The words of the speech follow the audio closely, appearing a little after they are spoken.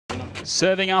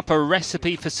Serving up a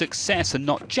recipe for success, and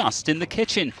not just in the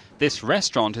kitchen. This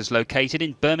restaurant is located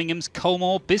in Birmingham's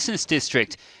Colmore Business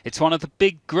District. It's one of the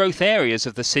big growth areas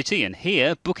of the city, and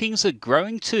here bookings are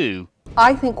growing too.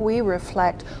 I think we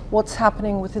reflect what's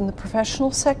happening within the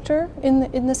professional sector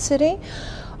in the city.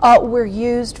 We're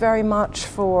used very much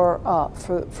for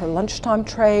lunchtime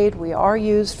trade. We are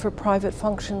used for private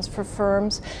functions for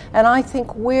firms, and I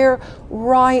think we're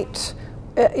right,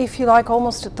 if you like,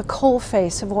 almost at the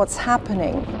coalface of what's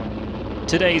happening.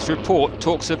 Today's report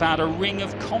talks about a ring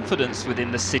of confidence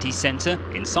within the city centre.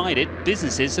 Inside it,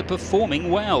 businesses are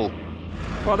performing well.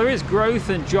 While there is growth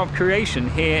and job creation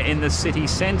here in the city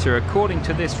centre, according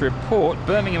to this report,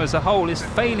 Birmingham as a whole is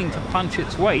failing to punch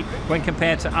its weight when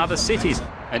compared to other cities.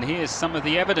 And here's some of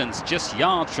the evidence. Just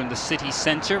yards from the city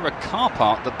centre, a car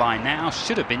park that by now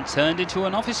should have been turned into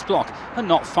an office block, and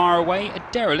not far away, a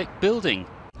derelict building.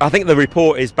 I think the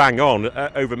report is bang on.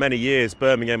 Over many years,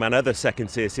 Birmingham and other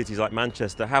second-tier cities like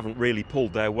Manchester haven't really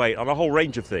pulled their weight on a whole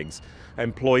range of things.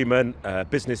 Employment,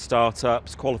 business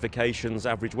startups, qualifications,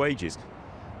 average wages.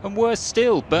 And worse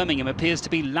still, Birmingham appears to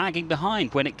be lagging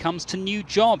behind when it comes to new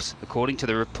jobs. According to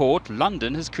the report,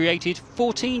 London has created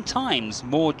 14 times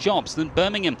more jobs than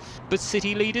Birmingham. But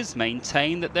city leaders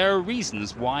maintain that there are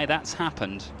reasons why that's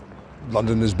happened.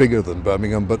 London is bigger than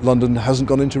Birmingham, but London hasn't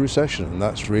gone into recession, and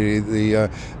that's really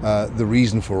the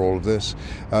reason for all of this.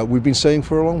 We've been saying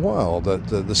for a long while that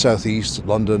the southeast,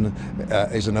 London,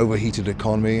 is an overheated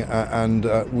economy, and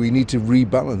we need to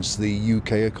rebalance the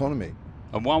UK economy.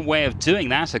 And one way of doing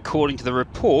that, according to the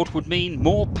report, would mean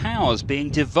more powers being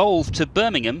devolved to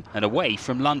Birmingham and away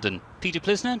from London. Peter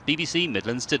Plisner, BBC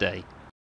Midlands Today.